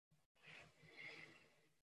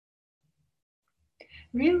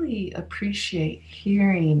really appreciate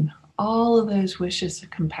hearing all of those wishes of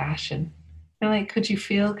compassion. And like, could you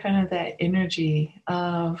feel kind of that energy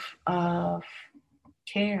of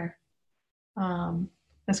care?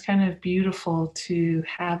 It's kind of beautiful to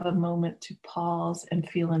have a moment to pause and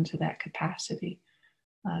feel into that capacity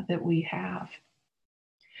that we have.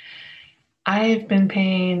 I've been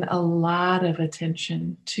paying a lot of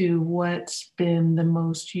attention to what's been the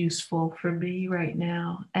most useful for me right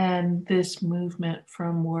now. And this movement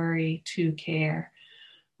from worry to care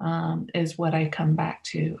is what I come back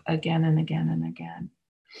to again and again and again.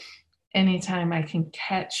 Anytime I can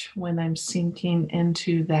catch when I'm sinking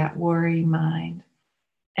into that worry mind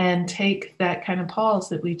and take that kind of pause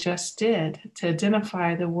that we just did to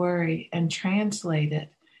identify the worry and translate it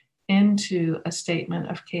into a statement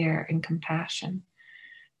of care and compassion.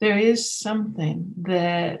 There is something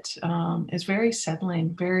that is very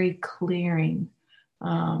settling, very clearing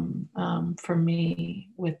for me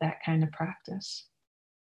with that kind of practice.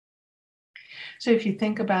 So if you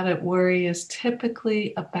think about it, worry is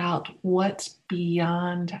typically about what's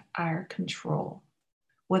beyond our control,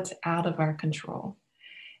 what's out of our control.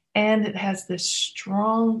 And it has this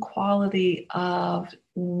strong quality of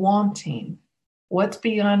wanting what's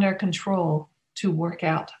beyond our control to work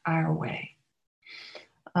out our way.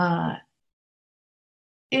 Uh,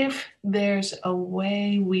 if there's a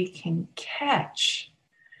way we can catch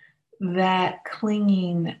that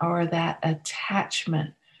clinging or that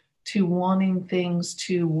attachment to wanting things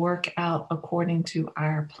to work out according to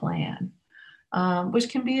our plan, which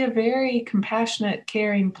can be a very compassionate,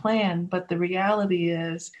 caring plan, but the reality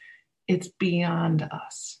is it's beyond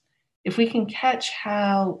us. If we can catch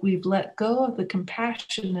how we've let go of the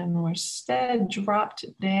compassion and we're instead dropped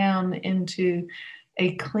down into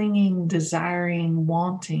a clinging, desiring,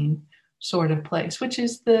 wanting sort of place, which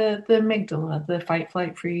is the amygdala, the fight,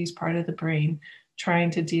 flight, freeze part of the brain, trying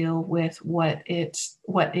to deal with what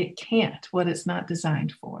it can't, what it's not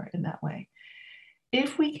designed for in that way.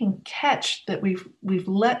 If we can catch that we've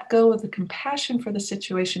let go of the compassion for the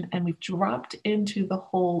situation and we've dropped into the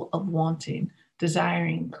hole of wanting,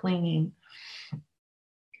 desiring, clinging,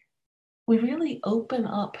 we really open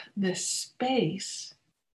up this space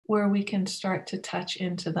where we can start to touch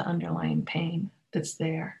into the underlying pain that's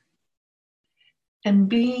there. And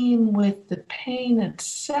being with the pain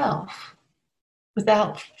itself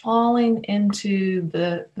without falling into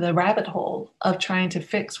the rabbit hole of trying to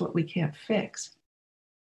fix what we can't fix.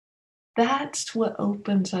 That's what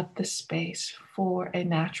opens up the space for a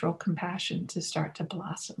natural compassion to start to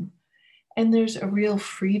blossom. And there's a real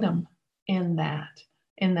freedom in that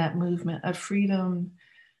movement of freedom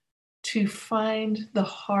to find the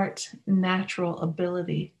heart's natural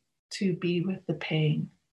ability to be with the pain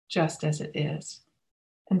just as it is,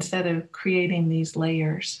 instead of creating these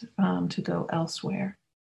layers to go elsewhere.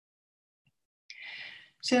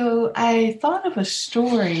 So I thought of a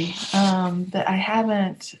story that I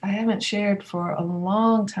haven't shared for a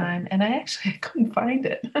long time, and I actually couldn't find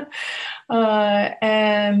it. But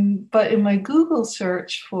in my Google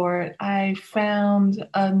search for it, I found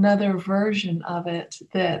another version of it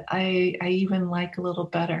that I even like a little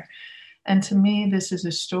better. And to me, this is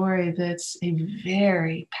a story that's a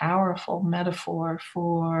very powerful metaphor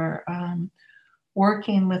for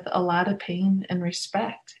working with a lot of pain and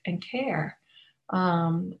respect and care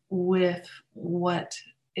with what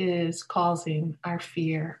is causing our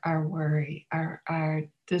fear, our worry, our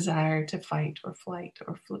desire to fight or flight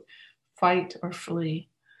or fight or flee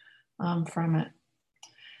from it.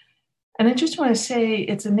 And I just want to say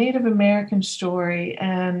it's a Native American story,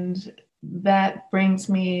 and that brings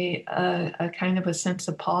me a kind of a sense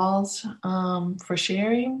of pause for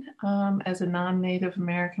sharing as a non-Native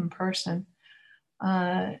American person.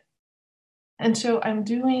 Uh, And so I'm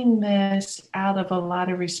doing this out of a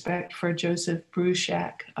lot of respect for Joseph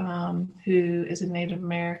Bruchac, who is a Native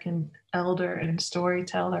American elder and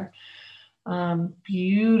storyteller.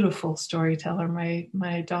 Beautiful storyteller.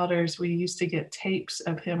 My daughters, we used to get tapes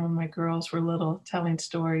of him when my girls were little, telling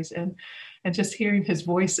stories, and just hearing his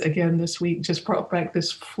voice again this week just brought back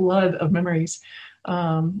this flood of memories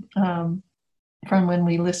um, um, from when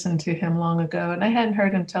we listened to him long ago. And I hadn't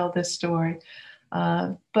heard him tell this story.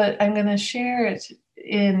 But I'm going to share it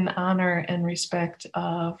in honor and respect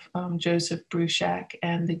of Joseph Bruchac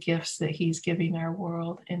and the gifts that he's giving our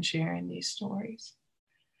world in sharing these stories.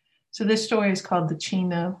 So this story is called the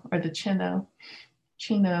Chino or the Chino.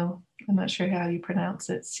 Chino, I'm not sure how you pronounce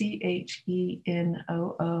it, Chenoo.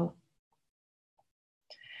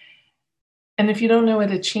 And if you don't know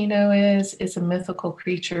what a Chino is, it's a mythical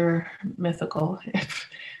creature, mythical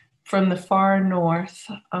from the far north,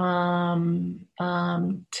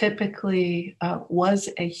 typically was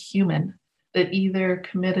a human that either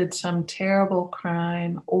committed some terrible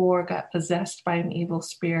crime or got possessed by an evil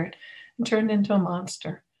spirit and turned into a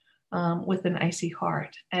monster with an icy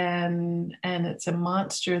heart. And it's a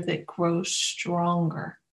monster that grows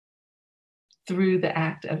stronger through the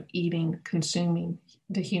act of eating, consuming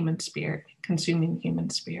the human spirit, consuming human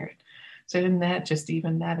spirit. So isn't that just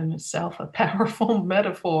even that in itself a powerful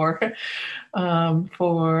metaphor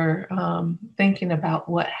for thinking about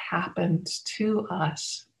what happens to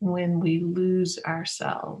us when we lose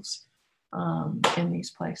ourselves in these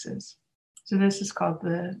places? So this is called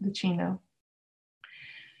the Chino.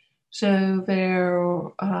 So there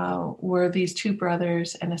were these two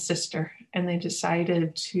brothers and a sister, and they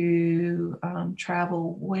decided to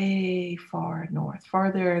travel way far north,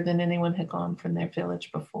 farther than anyone had gone from their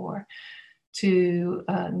village before, to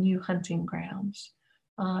new hunting grounds.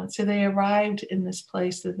 So they arrived in this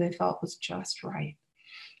place that they thought was just right.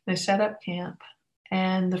 They set up camp,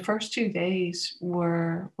 and the first 2 days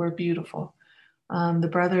were beautiful. The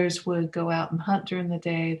brothers would go out and hunt during the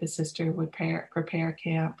day. The sister would prepare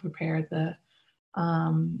camp, prepare the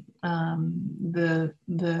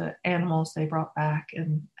animals they brought back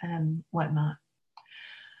and whatnot.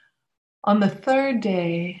 On the third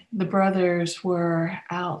day, the brothers were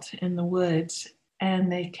out in the woods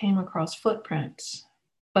and they came across footprints,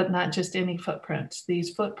 but not just any footprints.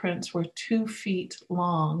 These footprints were 2 feet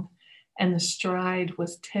long and the stride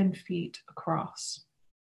was 10 feet across.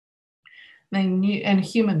 They knew, and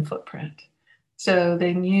human footprint. So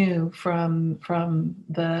they knew from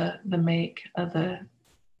the make of the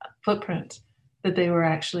footprints that they were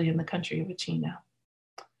actually in the country of Achino.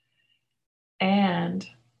 And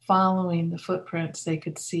following the footprints, they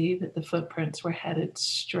could see that the footprints were headed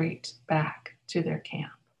straight back to their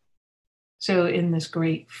camp. So in this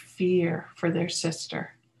great fear for their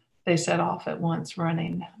sister, they set off at once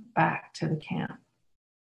running back to the camp.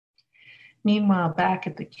 Meanwhile, back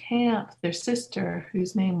at the camp, their sister,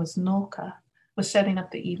 whose name was Nolka, was setting up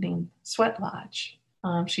the evening sweat lodge.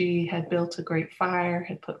 She had built a great fire,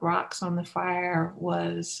 had put rocks on the fire,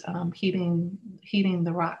 was heating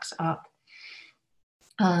the rocks up,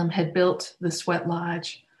 had built the sweat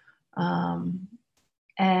lodge. And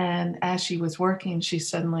as she was working, she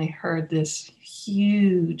suddenly heard this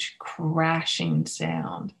huge crashing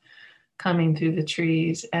sound coming through the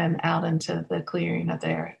trees, and out into the clearing of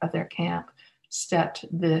their camp stepped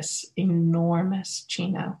this enormous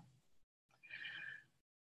Chino.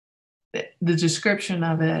 The description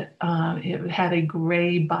of it, it had a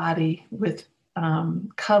gray body with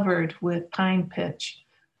covered with pine pitch.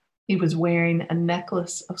 He was wearing a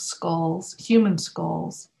necklace of skulls, human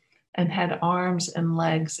skulls, and had arms and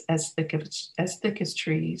legs as thick as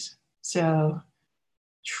trees. So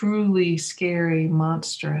truly scary,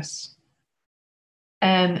 monstrous.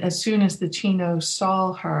 And as soon as the Chino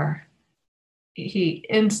saw her, he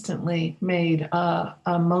instantly made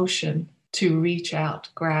a motion to reach out,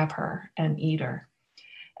 grab her, and eat her.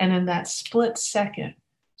 And in that split second,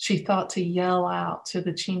 she thought to yell out to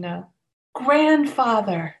the Chino,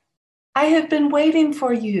 "Grandfather, I have been waiting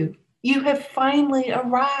for you. You have finally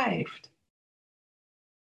arrived."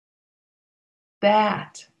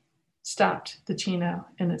 That stopped the Chino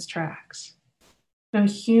in its tracks. No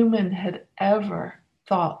human had ever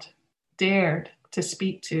dared to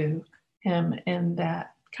speak to him in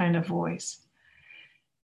that kind of voice.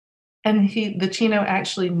 And the Chino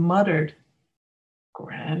actually muttered,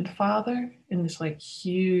 "Grandfather," in this like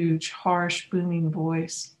huge, harsh, booming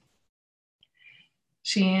voice.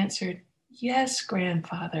 She answered, "Yes,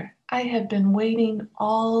 grandfather, I have been waiting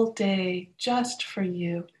all day just for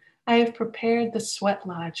you. I have prepared the sweat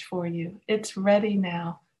lodge for you. It's ready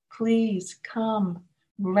now. Please come,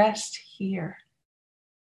 rest here."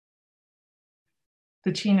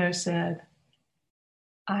 The Chino said,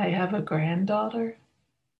 "I have a granddaughter?"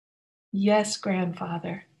 "Yes,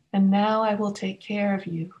 grandfather, and now I will take care of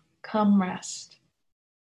you. Come rest."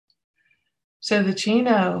 So the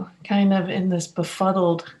Chino, kind of in this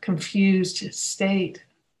befuddled, confused state,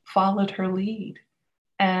 followed her lead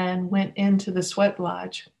and went into the sweat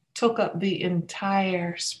lodge, took up the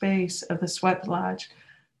entire space of the sweat lodge,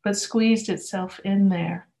 but squeezed itself in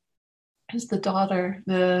there as the daughter,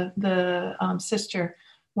 the sister,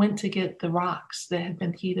 went to get the rocks that had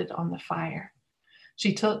been heated on the fire.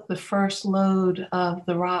 She took the first load of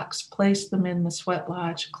the rocks, placed them in the sweat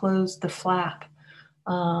lodge, closed the flap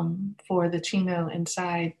for the Chino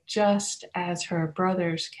inside, just as her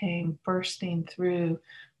brothers came bursting through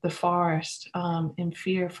the forest in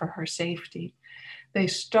fear for her safety. they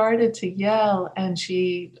started to yell, and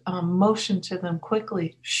she motioned to them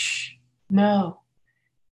quickly, shh, no,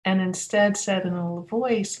 and instead said in a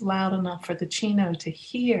voice loud enough for the Chino to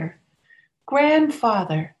hear,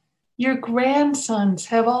 "Grandfather, your grandsons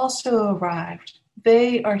have also arrived.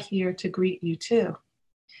 They are here to greet you too."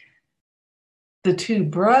 The two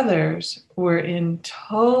brothers were in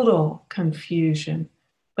total confusion,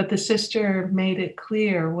 but the sister made it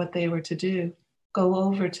clear what they were to do. Go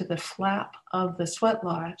over to the flap of the sweat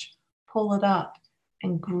lodge, pull it up,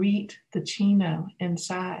 and greet the Chino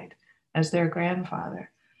inside as their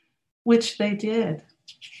grandfather, which they did.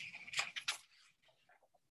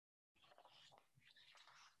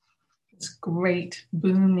 This great,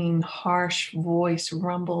 booming, harsh voice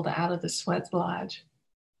rumbled out of the sweat lodge.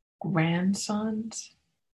 "Grandsons?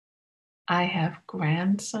 I have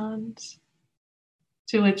grandsons?"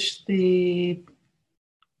 To which the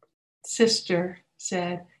sister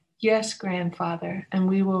said, "Yes, grandfather, and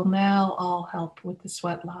we will now all help with the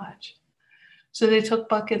sweat lodge." So they took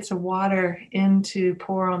buckets of water in to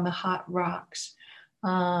pour on the hot rocks,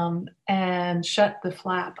 and shut the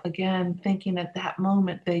flap again, thinking at that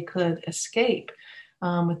moment they could escape,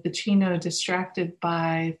 with the Chino distracted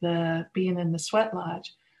by the being in the sweat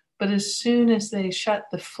lodge. But as soon as they shut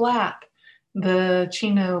the flap, the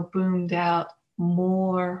Chino boomed out,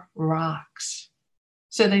 "More rocks."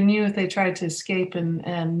 So they knew if they tried to escape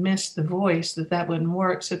and miss the voice that wouldn't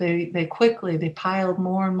work. So they quickly piled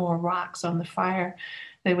more and more rocks on the fire.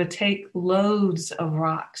 They would take loads of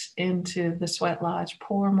rocks into the sweat lodge,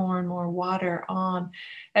 pour more and more water on,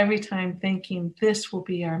 every time thinking this will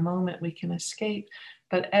be our moment, we can escape.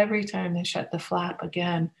 But every time they shut the flap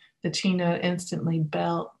again, the Chino instantly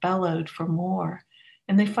bellowed for more.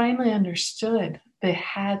 And they finally understood they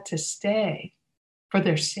had to stay for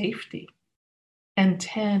their safety and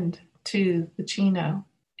tend to the Chino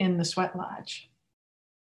in the sweat lodge.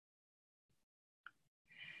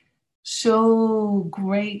 So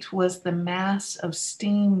great was the mass of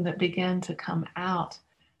steam that began to come out.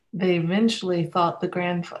 They eventually thought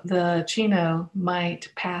the Chino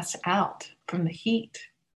might pass out from the heat.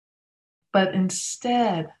 But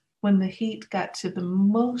instead, when the heat got to the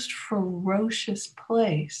most ferocious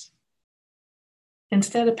place,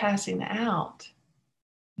 instead of passing out,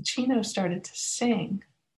 the Chino started to sing.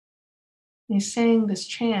 He sang this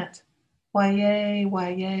chant, "Waye,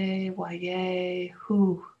 waye, waye,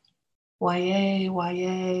 hoo. Waye,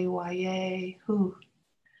 waye, waye, hoo."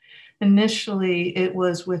 Initially, it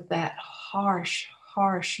was with that harsh,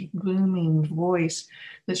 booming voice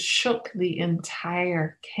that shook the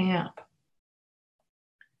entire camp.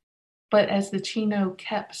 But as the Chino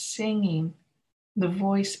kept singing, the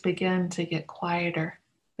voice began to get quieter,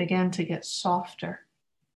 began to get softer.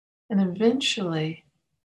 And eventually,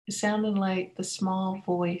 it sounded like the small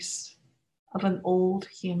voice of an old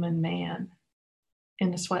human man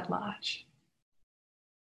in a sweat lodge.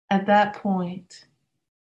 At that point,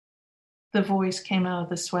 the voice came out of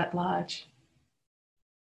the sweat lodge.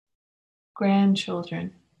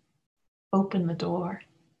 "Grandchildren, open the door."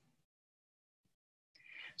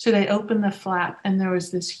 So they opened the flap, and there was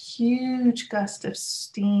this huge gust of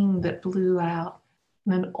steam that blew out,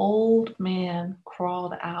 and an old man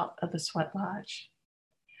crawled out of the sweat lodge.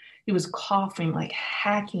 He was coughing, like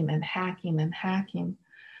hacking and hacking and hacking,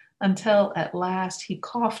 until at last he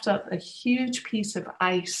coughed up a huge piece of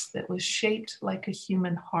ice that was shaped like a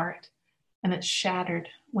human heart, and it shattered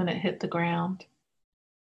when it hit the ground.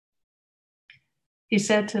 He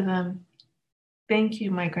said to them, "Thank you,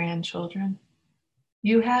 my grandchildren.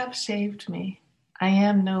 You have saved me. I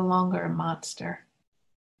am no longer a monster.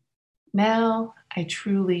 Now I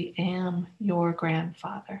truly am your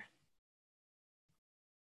grandfather."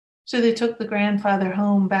 So they took the grandfather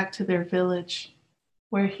home back to their village,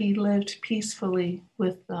 where he lived peacefully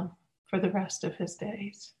with them for the rest of his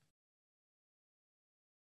days.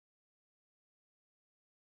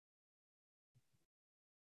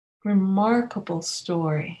 Remarkable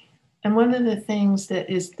story. And one of the things that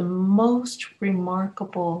is the most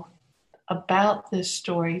remarkable about this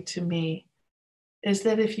story to me is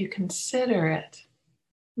that if you consider it,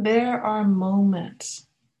 there are moments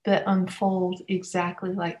that unfold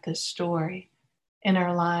exactly like this story in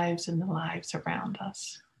our lives and the lives around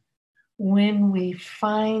us. When we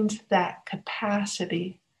find that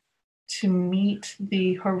capacity to meet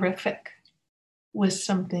the horrific with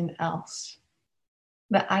something else,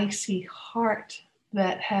 the icy heart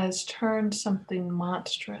that has turned something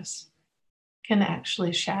monstrous can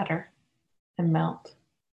actually shatter and melt.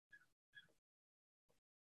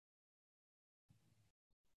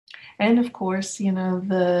 And of course, the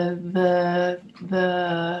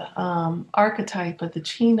archetype of the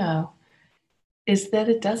Chino is that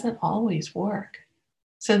it doesn't always work.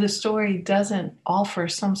 So the story doesn't offer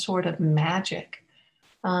some sort of magic.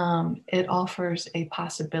 It offers a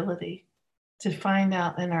possibility to find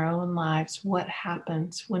out in our own lives what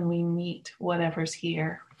happens when we meet whatever's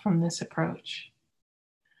here from this approach.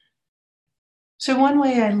 So, one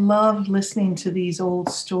way I love listening to these old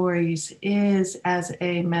stories is as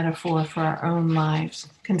a metaphor for our own lives,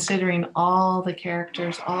 considering all the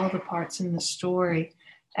characters, all the parts in the story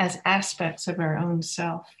as aspects of our own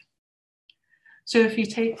self. So, if you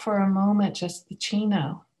take for a moment just the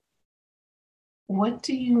Chino, what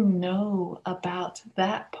do you know about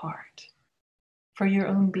that part for your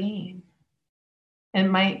own being? It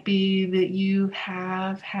might be that you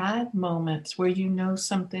have had moments where you know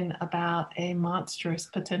something about a monstrous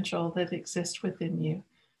potential that exists within you.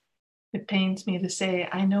 It pains me to say,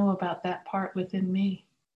 I know about that part within me.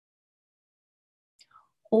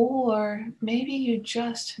 Or maybe you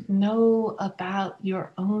just know about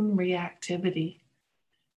your own reactivity,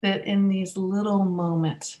 that in these little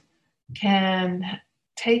moments can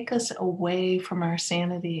take us away from our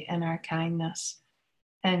sanity and our kindness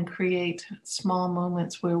and create small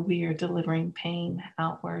moments where we are delivering pain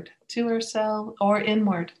outward to ourselves or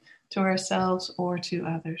inward to ourselves or to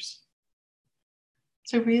others.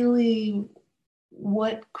 So, really,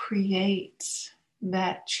 what creates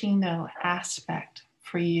that Chino aspect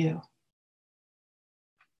for you?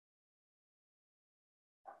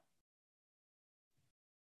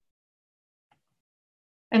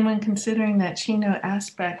 And when considering that Chino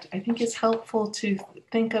aspect, I think it's helpful to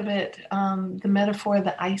think of it, the metaphor of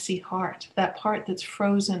the icy heart, that part that's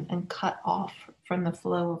frozen and cut off from the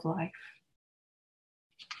flow of life.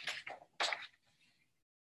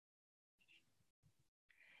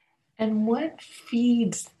 And what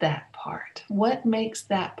feeds that part? What makes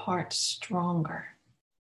that part stronger?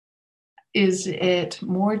 Is it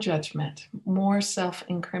more judgment, more self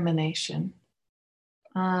incrimination?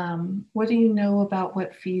 What do you know about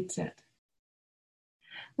what feeds it?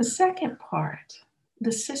 The second part,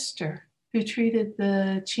 the sister who treated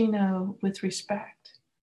the Chino with respect,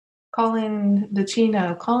 calling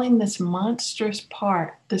this monstrous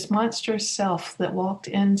part, this monstrous self that walked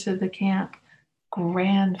into the camp,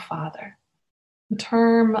 grandfather. A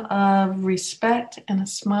term of respect and a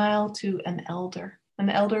smile to an elder. An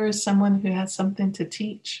elder is someone who has something to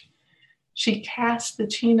teach. She cast the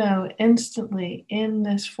Chino instantly in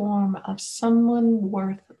this form of someone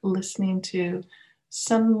worth listening to,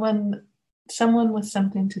 someone with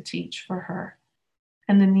something to teach for her,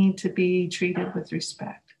 and the need to be treated with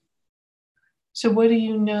respect. So, what do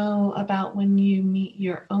you know about when you meet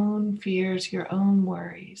your own fears, your own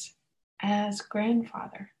worries as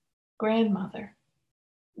grandfather, grandmother?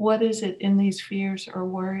 What is it in these fears or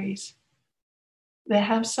worries that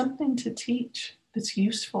have something to teach that's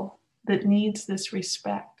useful, that needs this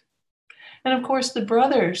respect? And of course, the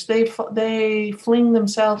brothers, they fling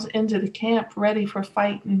themselves into the camp ready for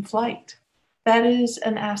fight and flight. That is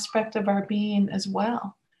an aspect of our being as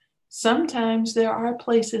well. Sometimes there are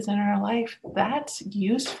places in our life that's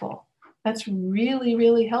useful. That's really,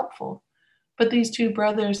 really helpful. But these two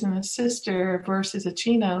brothers and a sister versus a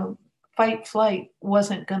Chino, fight, flight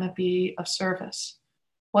wasn't going to be of service,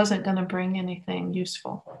 wasn't going to bring anything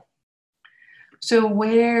useful. So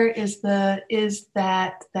where is that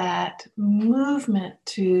movement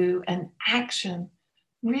to an action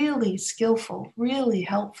really skillful, really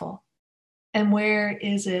helpful? And where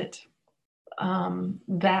is it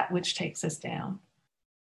that which takes us down?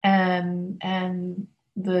 And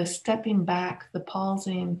the stepping back, the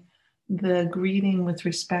pausing, the greeting with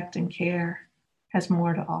respect and care has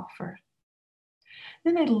more to offer.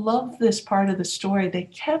 Then I love this part of the story. They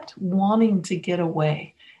kept wanting to get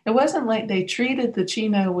away. It wasn't like they treated the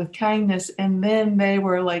Chino with kindness and then they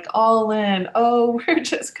were like all in. Oh, we're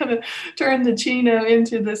just gonna turn the Chino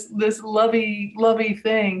into this lovey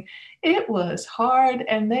thing. It was hard,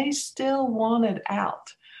 and they still wanted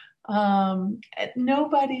out.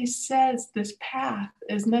 Nobody says this path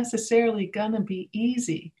is necessarily gonna be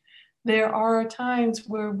easy. There are times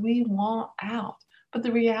where we want out. But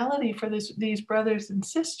the reality for these brothers and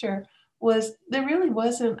sister was there really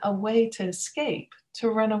wasn't a way to escape, to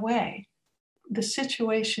run away. The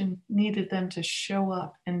situation needed them to show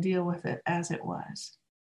up and deal with it as it was.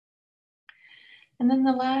 And then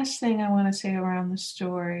the last thing I want to say around the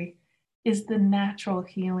story is the natural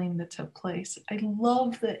healing that took place. I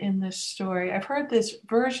love that in this story, I've heard this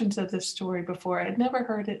versions of this story before. I'd never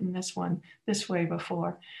heard it in this one this way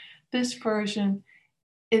before. This version,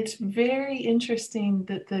 it's very interesting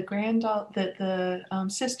that the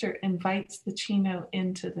sister invites the Chino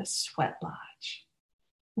into the sweat lodge.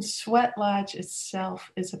 The sweat lodge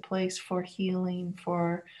itself is a place for healing,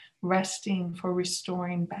 for resting, for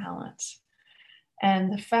restoring balance.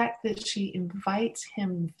 And the fact that she invites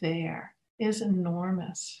him there is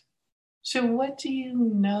enormous. So, what do you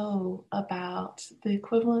know about the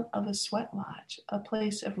equivalent of a sweat lodge, a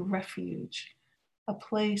place of refuge, a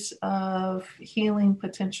place of healing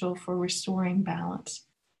potential for restoring balance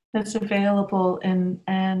that's available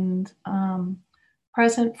and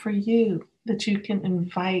present for you, that you can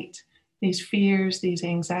invite these fears, these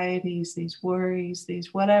anxieties, these worries,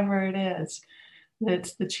 these whatever it is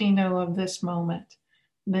that's the Chino of this moment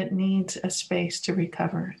that needs a space to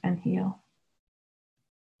recover and heal.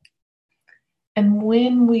 And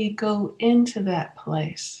when we go into that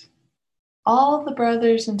place, all the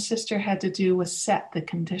brothers and sister had to do was set the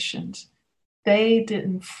conditions. They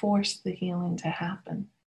didn't force the healing to happen.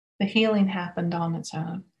 The healing happened on its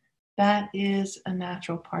own. That is a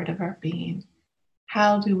natural part of our being.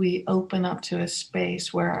 How do we open up to a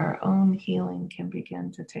space where our own healing can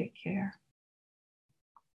begin to take care?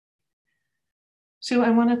 So I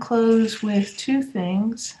want to close with two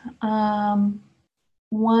things. One,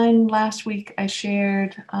 last week I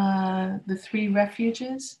shared the three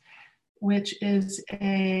refuges, which is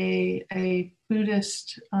a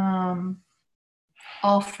Buddhist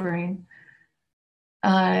offering.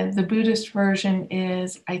 The Buddhist version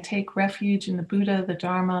is I take refuge in the Buddha, the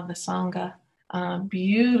Dharma, the Sangha.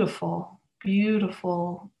 Beautiful,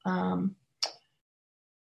 beautiful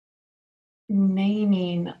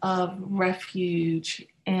naming of refuge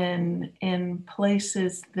in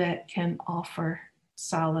places that can offer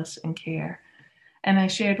solace and care. And I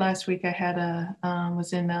shared last week, I had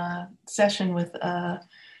was in a session with a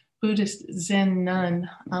Buddhist Zen nun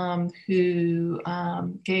who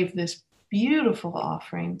gave this beautiful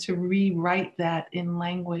offering to rewrite that in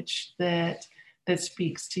language that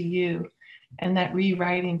speaks to you. And that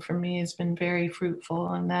rewriting for me has been very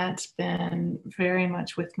fruitful, and that's been very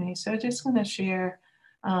much with me. So I just want to share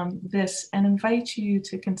this and invite you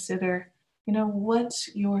to consider,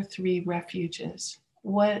 what's your three refuges?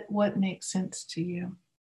 What makes sense to you?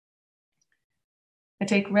 I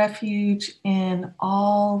take refuge in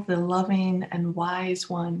all the loving and wise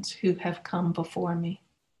ones who have come before me.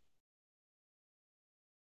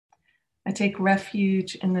 I take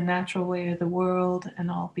refuge in the natural way of the world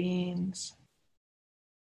and all beings.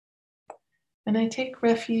 And I take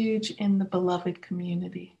refuge in the beloved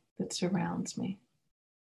community that surrounds me.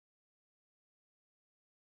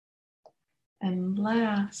 And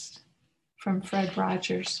last, from Fred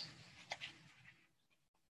Rogers.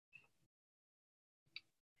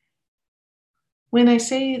 When I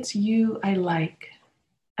say it's you I like,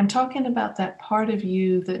 I'm talking about that part of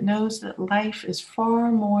you that knows that life is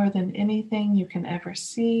far more than anything you can ever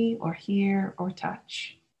see or hear or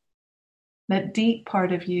touch. That deep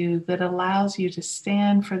part of you that allows you to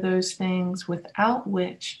stand for those things without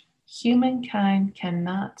which humankind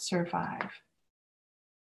cannot survive.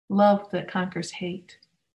 Love that conquers hate,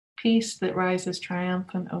 peace that rises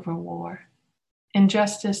triumphant over war,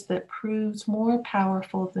 injustice that proves more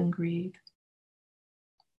powerful than greed.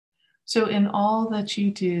 So in all that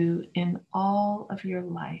you do, in all of your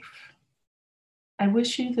life, I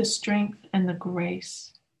wish you the strength and the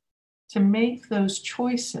grace to make those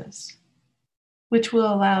choices which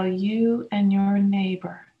will allow you and your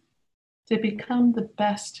neighbor to become the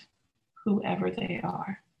best whoever they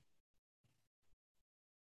are.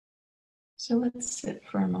 So let's sit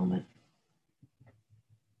for a moment.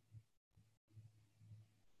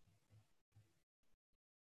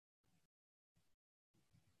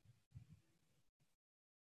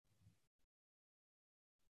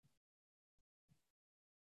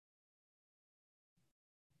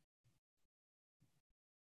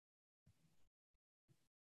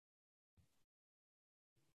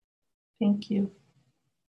 Thank you.